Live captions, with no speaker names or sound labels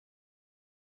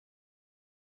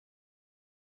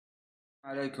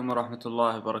عليكم ورحمة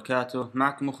الله وبركاته.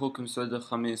 معكم أخوكم سعود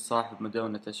الخميس صاحب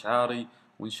مدونة أشعاري،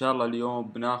 وإن شاء الله اليوم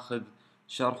بناخذ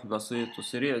شرح بسيط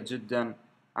وسريع جدا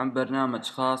عن برنامج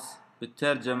خاص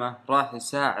بالترجمة راح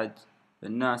يساعد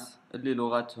الناس اللي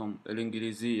لغتهم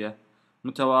الإنجليزية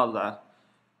متواضعة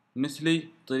مثلي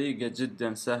بطريقة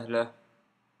جدا سهلة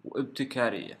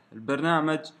وابتكارية.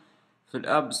 البرنامج في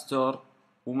الأب ستور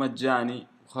ومجاني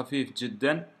وخفيف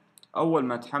جدا. أول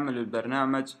ما تحمل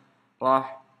البرنامج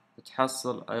راح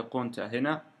تحصل أيقونته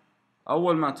هنا.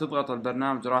 أول ما تضغط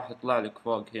البرنامج راح يطلع لك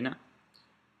فوق هنا.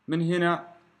 من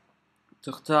هنا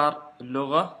تختار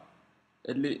اللغة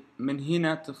اللي من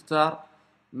هنا تختار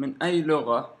من أي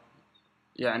لغة،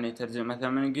 يعني ترجمة مثلا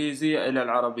من الإنجليزية إلى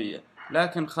العربية،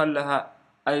 لكن خلها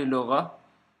أي لغة.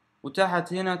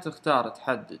 وتحت هنا تختار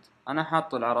تحدد، أنا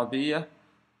حاط العربية.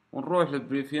 ونروح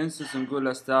للبريفينسز نقول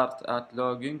له ستارت ات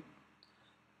لوجينج،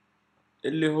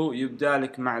 اللي هو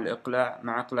يبدأ مع الإقلاع،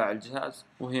 مع إقلاع الجهاز،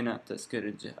 وهنا تسكير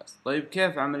الجهاز. طيب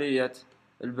كيف عملية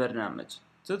البرنامج؟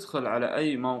 تدخل على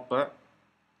أي موقع،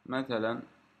 مثلا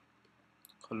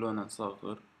خلونا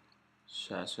نصغر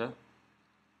الشاشة،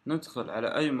 ندخل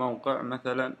على أي موقع،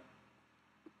 مثلا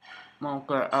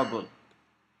موقع أبل.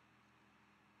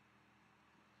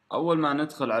 أول ما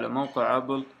ندخل على موقع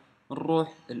أبل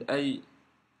نروح لأي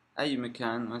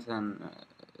مكان. مثلا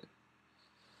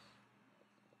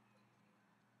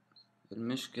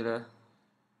المشكلة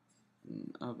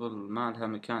أبل ما لها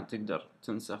مكان تقدر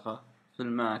تنسخه. في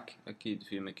الماك أكيد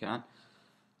في مكان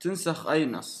تنسخ أي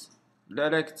نص. اللي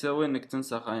عليك تسوي إنك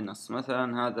تنسخ أي نص.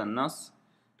 مثلا هذا النص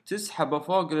تسحبه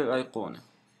فوق للأيقونة.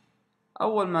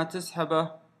 أول ما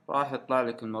تسحبه راح يطلع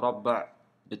لك المربع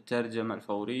بالترجمة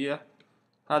الفورية.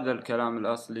 هذا الكلام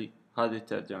الأصلي، هذه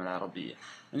الترجمة العربية.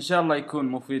 إن شاء الله يكون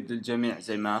مفيد للجميع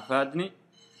زي ما أفادني،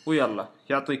 ويلا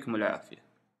يعطيكم العافية.